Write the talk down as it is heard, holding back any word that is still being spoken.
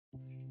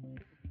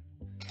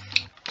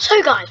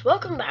So guys,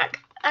 welcome back,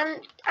 and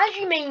as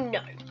you may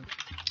know,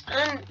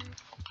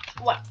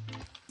 well,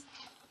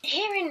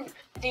 here in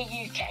the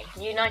UK,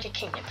 the United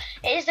Kingdom,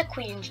 it is the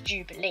Queen's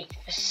Jubilee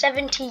for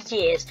 70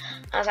 years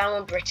as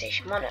our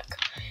British monarch.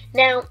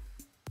 Now,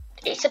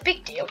 it's a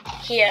big deal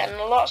here and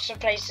lots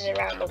of places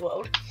around the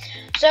world,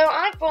 so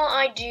I thought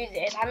I'd do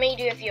this. I may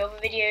do a few other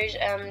videos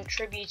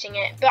tributing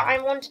it, but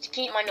I wanted to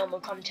keep my normal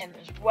content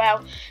as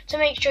well to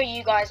make sure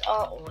you guys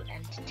are all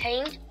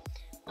entertained.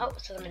 Oh,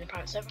 so I'm in a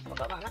private server,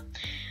 forgot about that.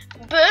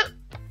 But,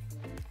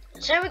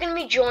 so we're going to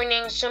be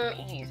joining some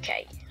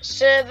UK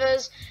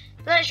servers.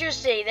 Let's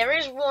just see, there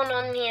is one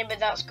on here, but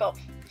that's got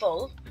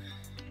full.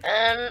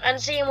 And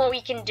seeing what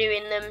we can do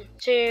in them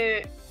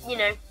to, you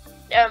know,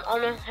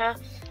 honour her,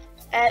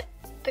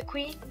 the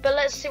Queen. But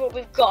let's see what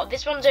we've got.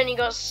 This one's only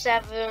got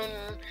 5.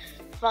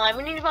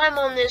 We need to find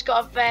one that's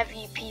got a fair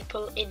few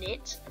people in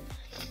it.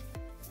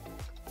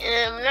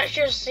 Let's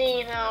just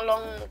see how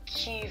long the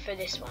queue for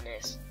this one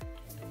is.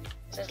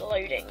 It says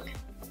loading.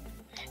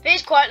 If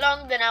it's quite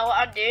long, then what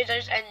I'll do is I'll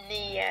just end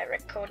the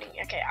recording.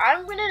 Okay,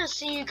 I'm gonna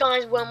see you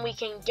guys when we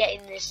can get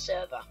in this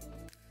server.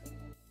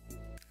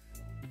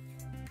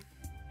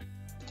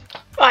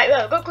 Right,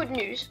 well, I've got good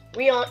news.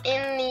 We are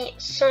in the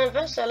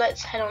server, so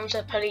let's head on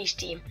to police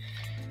team.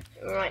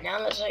 Right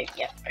now, let's hope,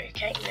 yep,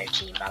 okay, no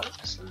team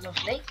balance,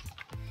 lovely.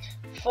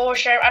 For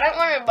sheriff, I don't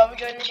want to bother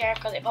joining the sheriff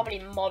because it's probably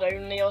mod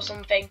only or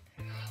something.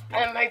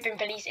 And I'm hoping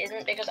police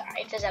isn't, because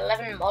if there's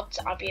 11 mods,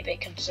 I'd be a bit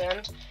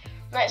concerned.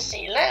 Let's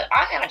see.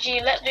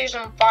 Let's do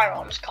some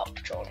firearms cop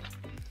patrolling.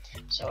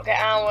 So we'll get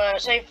our.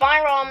 So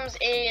firearms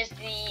is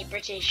the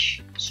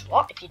British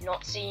SWAT. If you've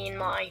not seen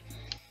my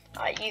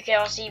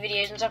UKRC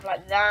videos and stuff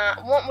like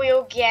that, what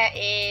we'll get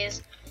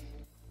is.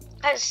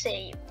 Let's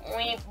see.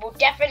 We will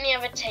definitely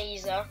have a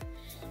taser.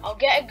 I'll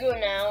get a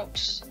gun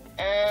out.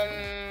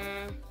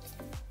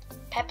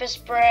 Pepper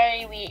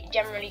spray. We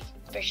generally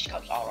British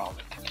cops are on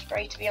pepper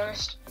spray, to be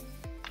honest.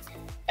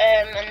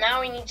 And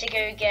now we need to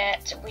go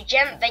get,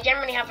 they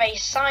generally have a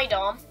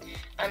sidearm,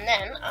 and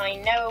then I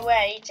know a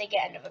way to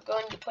get another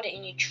gun. You put it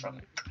in your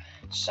trunk.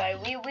 So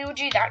we will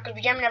do that, because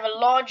we generally have a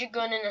larger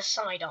gun and a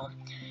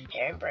sidearm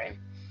here in Britain.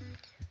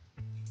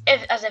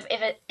 If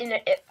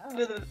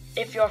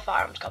you're a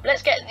firearms cop.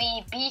 Let's get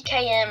the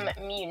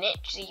BKM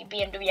Munich, the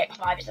BMW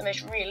X5. It's the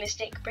most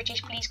realistic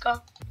British police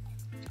car.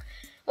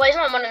 Well, it's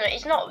not one of the,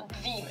 it's not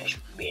the most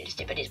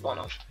realistic, but it's one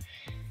of.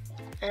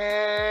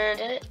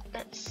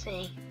 Let's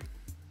see.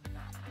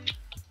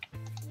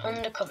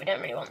 Undercover,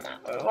 don't really want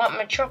that. We want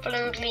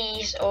Metropolitan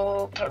Police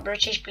or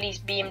British Police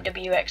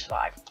BMW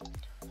X5.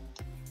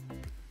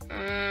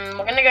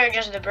 We're gonna go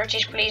just the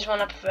British Police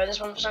one. I prefer this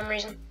one for some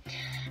reason.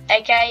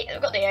 Okay,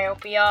 we've got the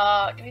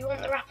ALPR. Do we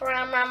want the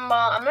wraparound ram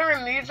bar? I'm gonna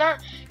remove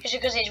that just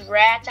because it's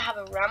rare to have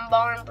a ram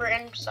bar in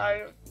Britain.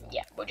 So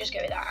yeah, we'll just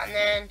go with that. And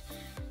then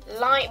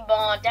light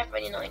bar,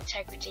 definitely not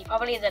integrity.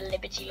 Probably the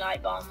Liberty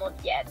light bar mod.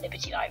 Yeah,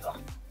 Liberty light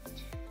bar.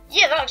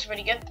 Yeah, that looks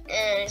pretty good.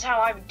 It's how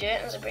I would do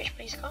it as a British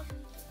police car.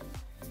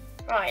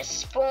 Right,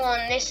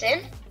 spawn this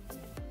in,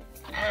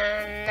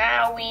 and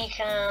now we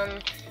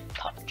can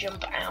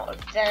jump out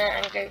of there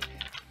and go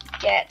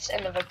get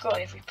another gun.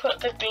 If we put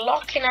the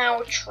Glock in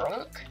our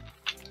trunk,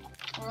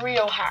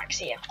 real hacks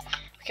here.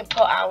 We can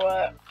put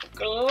our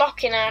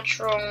Glock in our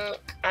trunk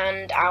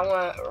and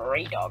our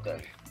radar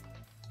gun.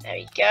 There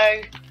we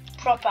go,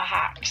 proper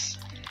hacks.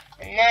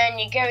 And then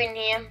you go in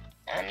here,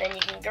 and then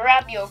you can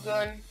grab your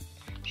gun.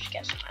 Just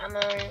get some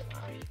ammo.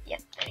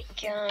 Yep, there we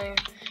go.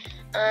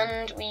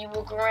 And we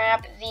will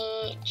grab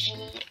the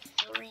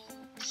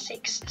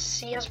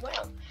G36C as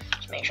well.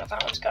 Just make sure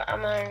that one's got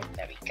ammo.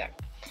 There we go.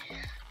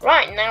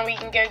 Right, now we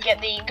can go get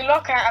the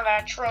Glock out of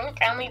our trunk,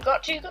 and we've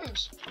got 2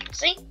 guns.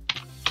 See?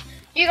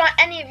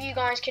 Any of you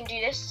guys can do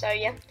this, so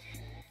yeah.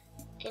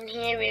 In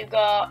here we've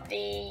got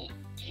the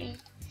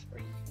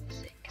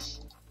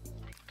G36.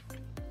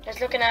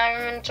 Let's look in our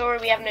inventory.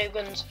 We have no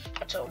guns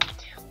at all.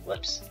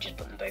 Whoops, just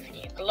put them both in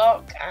here.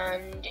 Glock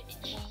and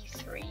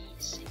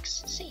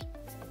G36C.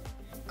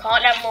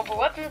 Can't have multiple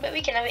weapons, but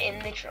we can have it in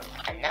the trunk,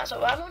 and that's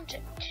what I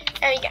wanted.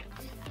 There we go.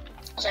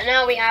 So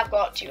now we have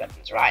got 2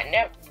 weapons. Right,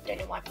 no, don't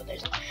know why I put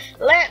those in.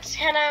 Let's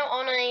head out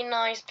on a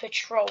nice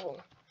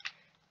patrol.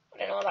 I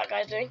don't know what that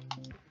guy's doing.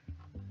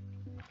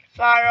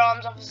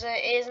 Firearms officer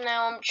is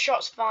now on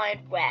shots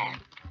fired where?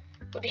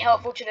 Would be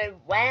helpful to know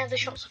where the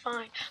shots are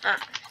fired.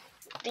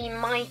 The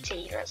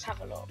mighty. Let's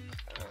have a look.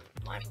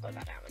 I forgot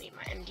that out. I need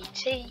my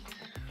MDT.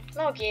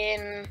 Log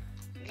in.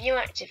 View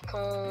active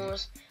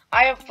calls.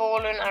 I have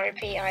fallen, I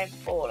repeat, I have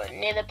fallen,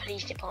 near the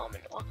police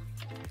department. What?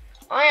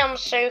 I am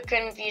so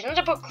confused. I'm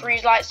going to put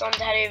cruise lights on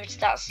to head over to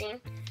that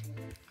scene.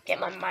 Get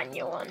my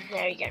manual on.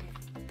 There we go.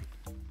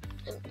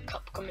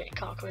 Car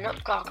coming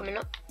up.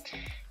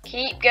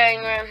 Keep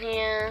going around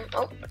here.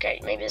 Oh, okay,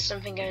 maybe there's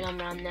something going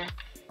on around there.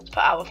 Let's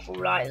put our full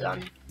lights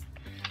on.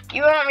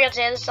 You won't be able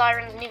to hear the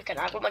sirens, and you can.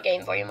 I've got my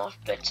game volume off,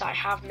 but I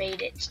have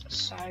made it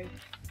so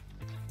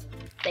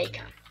they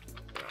can.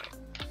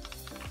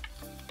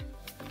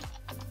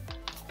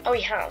 Oh,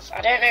 he has.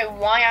 I don't know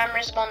why I'm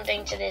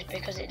responding to this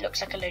because it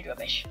looks like a load of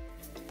rubbish.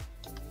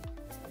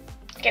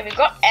 Okay, we've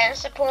got air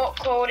support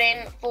called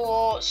in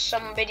for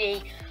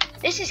somebody.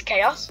 This is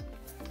chaos.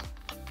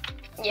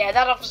 Yeah,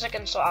 that officer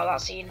can sort out that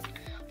scene.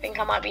 I think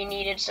I might be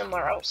needed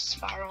somewhere else as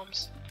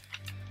firearms.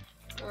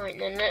 Right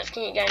then, let's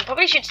keep going.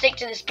 Probably should stick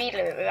to the speed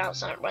limit without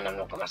when I've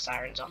not got my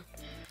sirens on.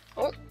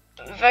 Oh,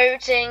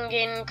 voting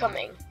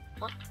incoming.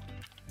 What?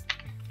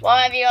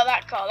 Why have you got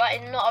that car?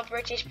 That is not a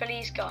British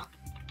police car.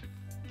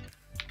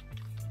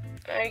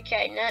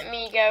 Okay, let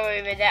me go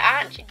over there.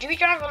 Actually, do we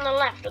drive on the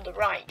left or the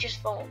right?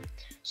 Just for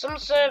some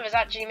servers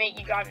actually make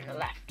you drive on the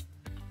left.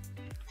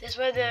 This is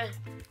where the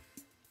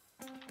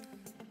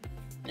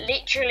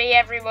literally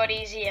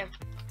everybody's here.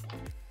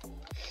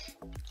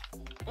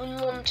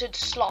 Unwanted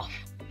sloth.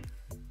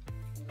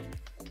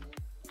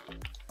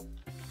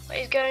 What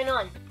is going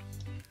on?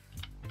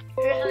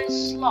 Who is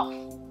this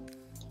sloth?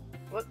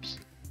 Whoops.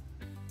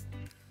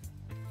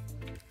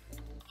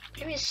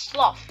 Who is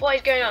sloth? What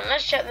is going on?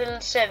 Let's check the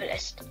server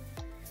list.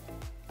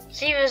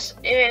 See if it's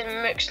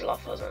mixed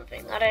sloth or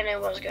something. I don't know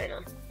what's going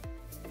on.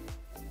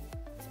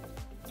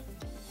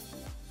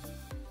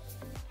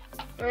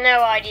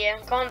 No idea.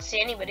 Can't see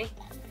anybody.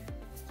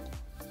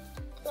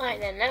 Right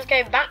then, let's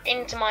go back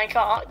into my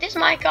car. This is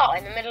my car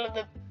in the middle of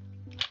the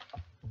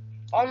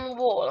on the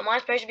wall. Am I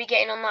supposed to be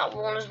getting on that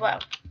wall as well?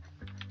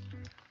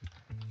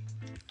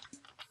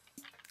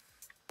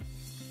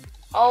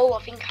 Oh,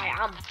 I think I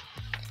am.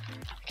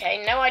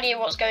 Okay, no idea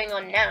what's going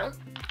on now.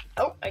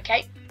 Oh,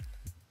 okay.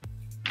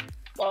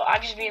 Well,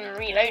 I've just been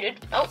reloaded.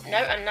 Oh, no,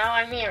 and now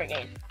I'm here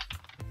again.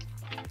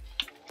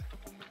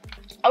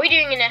 Are we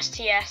doing an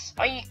STS?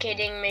 Are you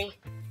kidding me?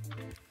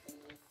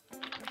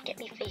 Get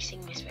me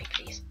facing this way,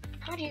 please.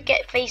 How do you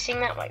get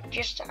facing that way?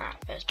 Just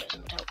first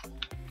person would help.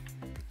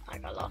 I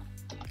got a lot.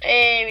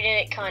 Hey, we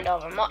did it kind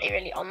of. I'm not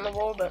really on the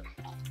wall, but...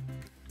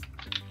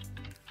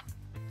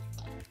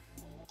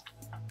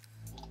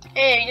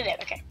 Hey, we did it.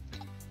 Okay.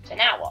 So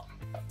now what?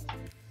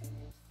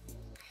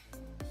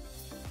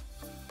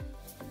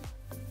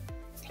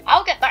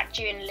 I'll get back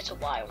to you in a little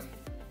while.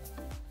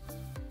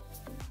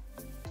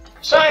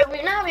 So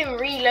we've now been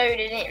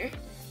reloaded in.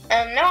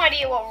 No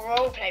idea what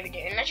roleplay we're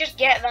doing. Let's just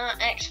get that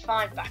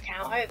X5 back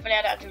out. Hopefully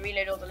I don't have to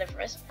reload all the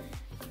liveries.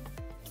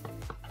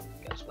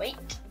 Just wait.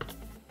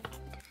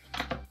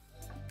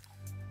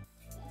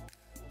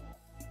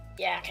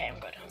 Yeah, okay, I'm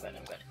good.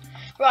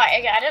 Right,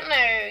 okay, I don't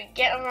know.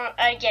 Get on.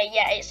 Okay,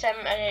 yeah, it's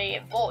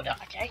a border.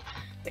 Okay,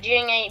 we're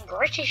doing a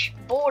British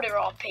border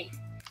RP.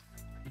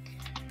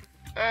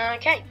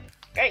 Okay.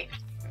 Great,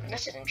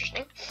 this is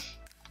interesting.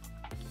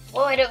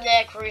 We'll head up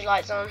there, cruise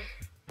lights on.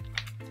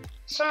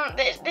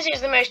 This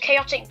is the most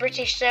chaotic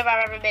British server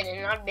I've ever been in,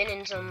 and I've been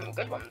in some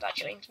good ones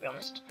actually, to be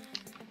honest.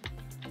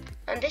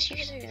 And this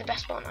used to be the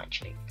best one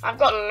actually. I've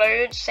got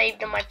loads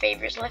saved on my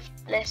favourites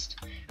list,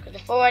 because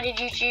before I did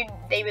YouTube,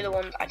 they were the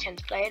ones I tend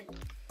to play in.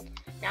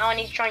 Now I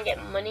need to try and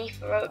get money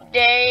for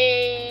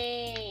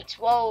updates.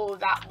 Whoa,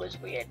 that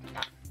was weird.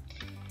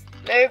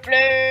 No,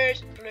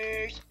 please,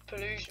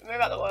 move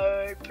out the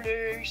way,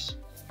 please.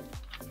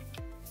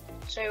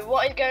 So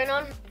what is going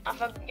on?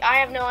 I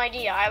have no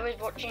idea. I was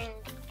watching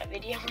a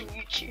video on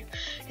YouTube,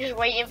 just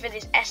waiting for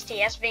this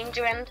STS thing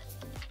to end.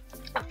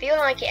 I feel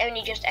like it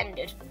only just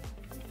ended.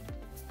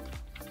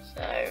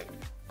 So,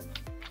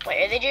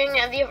 wait, are they doing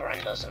it at the other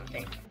end or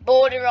something?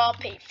 Border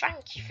RP,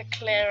 thank you for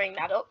clearing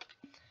that up.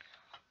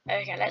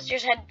 Okay, let's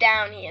just head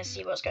down here and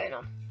see what's going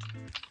on.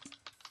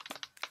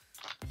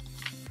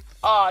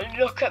 Oh,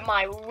 look at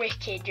my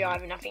wicked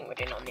driving. I think we're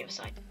doing it on the other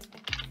side.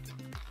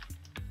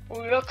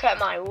 Look at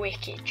my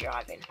wicked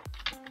driving.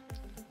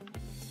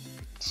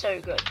 So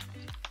good.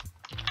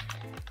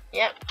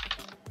 Yep.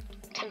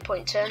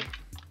 10-point turn.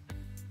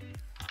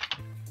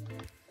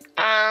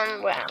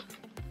 And we're out.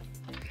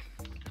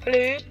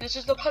 Police, this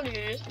is the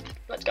police.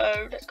 Let's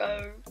go, let's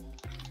go.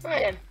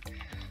 Right then.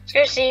 Let's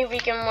go see if we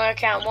can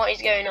work out what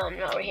is going on.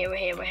 Right, we're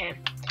here.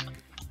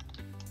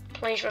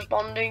 Police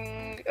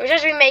responding. We're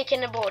just making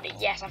the border.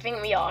 Yes, I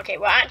think we are. Okay,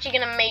 we're actually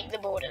going to make the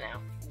border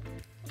now.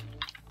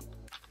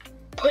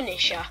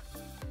 Punisher.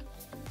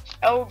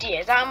 Oh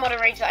dear, is that a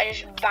moderator that I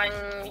just bang?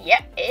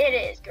 Yep, it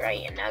is.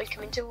 Great, and now he's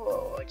coming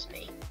towards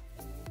me.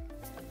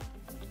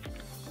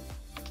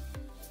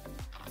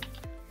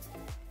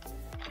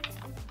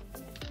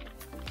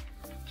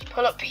 Just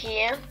pull up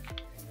here.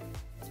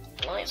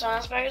 Lights on, I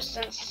suppose,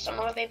 since some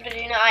other people are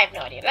doing it. I have no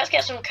idea. Let's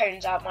get some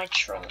cones out of my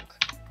trunk.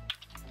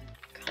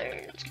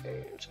 Cones.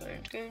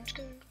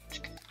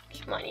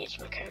 Might need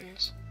some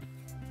cones.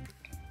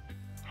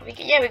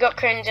 Yeah, we got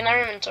cones in our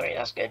inventory.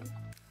 That's good.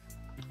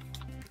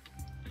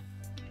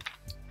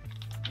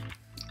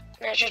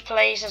 Let's just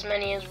place as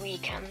many as we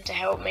can to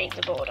help make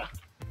the border.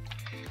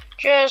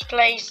 Just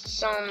place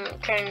some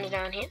cones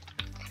down here.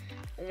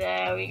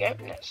 There we go.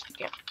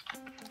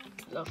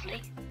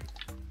 Lovely.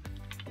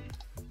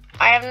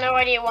 I have no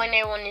idea why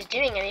no one is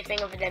doing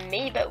anything other than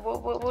me, but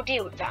we'll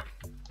deal with that.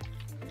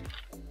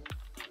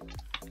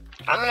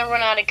 I'm gonna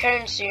run out of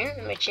cones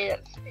soon, which is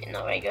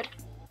not very good.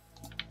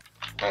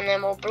 And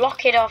then we'll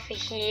block it off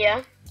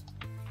here.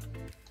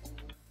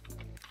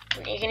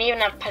 You can even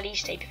have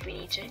police tape if we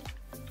need to.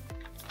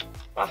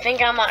 I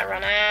think I might have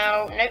run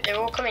out. Nope, they're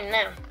all coming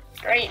now.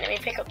 Great, let me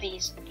pick up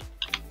these.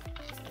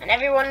 And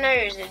everyone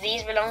knows that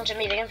these belong to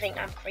me. They're going to think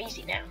I'm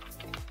crazy now.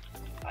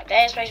 Right,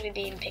 they're supposed to be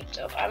being picked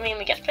up. I mean,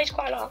 we get to place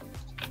quite a lot.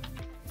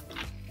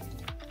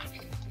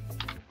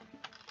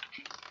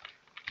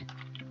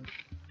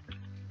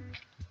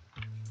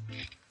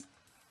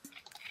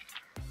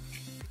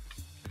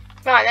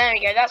 Right, there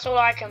we go. That's all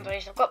I can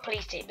place. I've got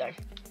police tape though.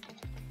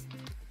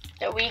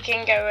 So we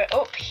can go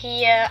up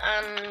here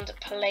and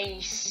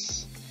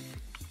place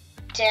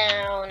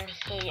down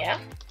here.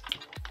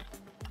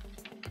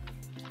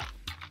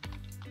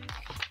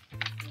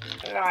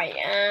 Right,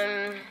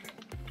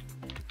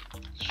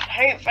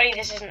 hopefully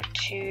this isn't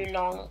too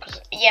long, because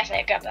yes,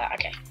 I got that.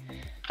 Okay,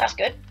 that's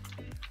good.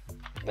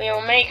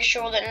 We'll make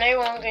sure that no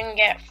one can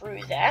get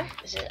through there.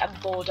 This is a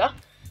border.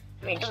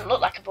 I mean, it doesn't look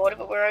like a border,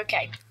 but we're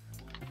okay.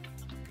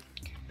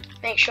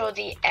 Make sure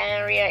the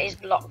area is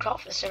blocked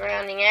off, the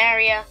surrounding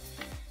area.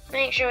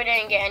 Make sure we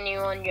don't get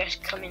anyone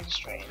just coming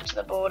straight into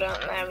the border.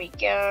 There we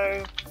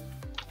go.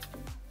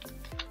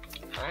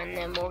 And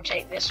then we'll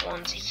take this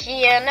one to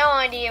here. No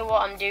idea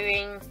what I'm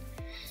doing,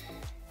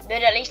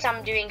 but at least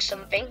I'm doing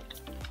something,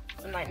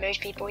 unlike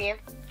most people here.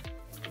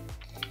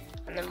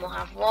 And then we'll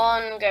have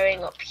one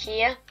going up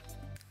here.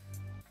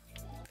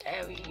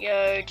 There we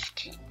go. Just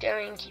keep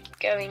going, keep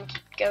going,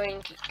 keep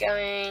going, keep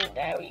going.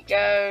 There we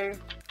go.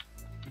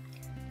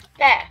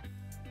 There.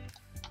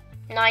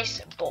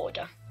 Nice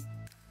border.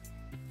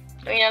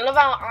 I mean, I love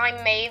how I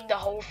made the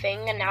whole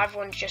thing and now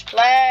everyone's just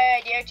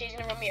played. DOT's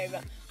gonna run me over.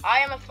 I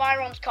am a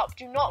firearms cop.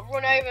 Do not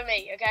run over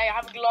me, okay? I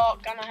have a Glock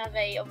and I have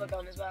a other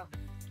gun as well.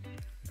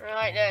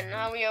 Right then,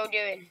 how are we all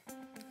doing?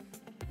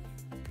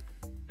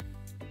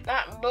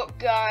 That book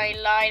guy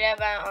lied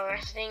about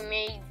arresting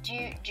me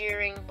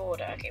during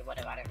border. Okay,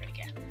 whatever, I don't really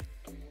care.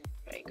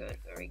 Very good,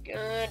 very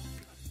good.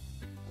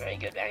 Very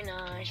good, very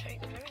nice, very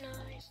good, very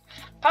nice.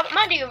 Probably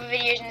might do other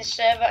videos in this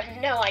server,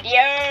 no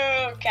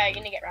idea. Okay,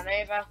 gonna get run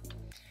over.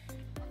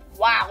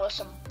 Wow, there's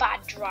some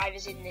bad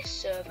drivers in this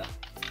server.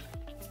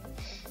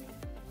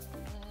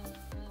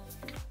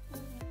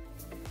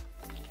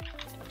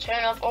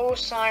 Turn off all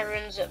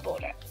sirens at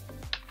border.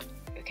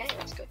 Okay,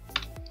 that's good.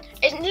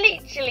 It's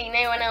literally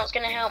no one else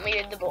gonna help me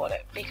with the border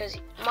because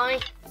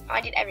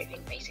I did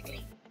everything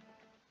basically.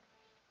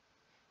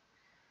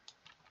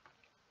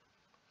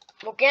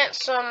 We'll get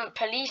some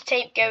police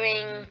tape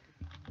going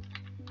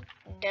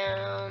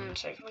down.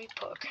 So if we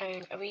put a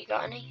cone, have we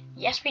got any?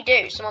 Yes, we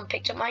do. Someone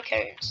picked up my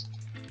cones.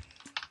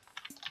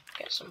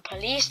 Get some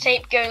police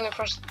tape going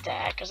across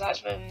there because that's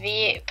for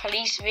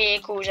police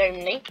vehicles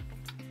only.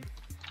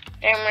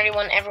 I don't really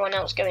want everyone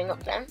else going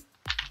up there.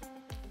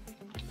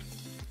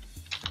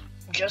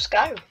 Just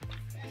go.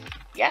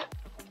 Yeah.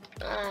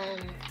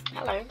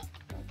 Hello,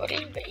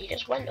 buddy. But he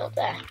just went up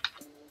there.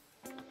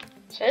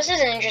 So this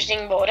is an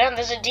interesting border.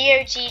 There's a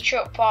DOT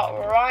truck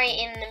park right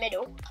in the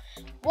middle.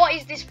 What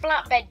is this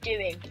flatbed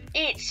doing?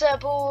 It's a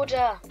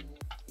border.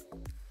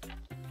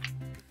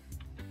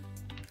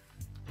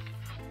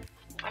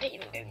 I didn't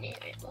even go near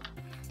it. Look.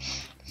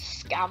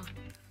 Scam.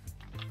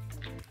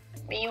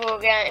 We will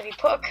get, if we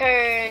put a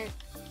cone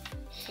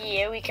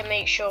here, we can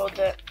make sure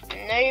that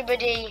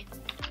nobody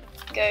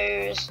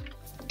goes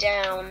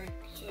down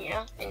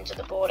here into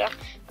the border.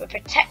 We're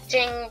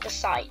protecting the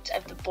site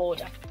of the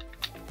border.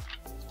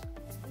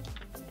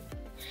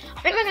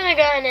 I think we're going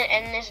to go and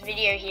end this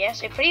video here,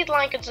 so please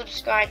like and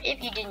subscribe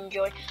if you did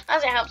enjoy,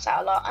 as it helps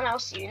out a lot, and I'll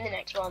see you in the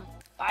next one.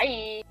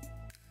 Bye!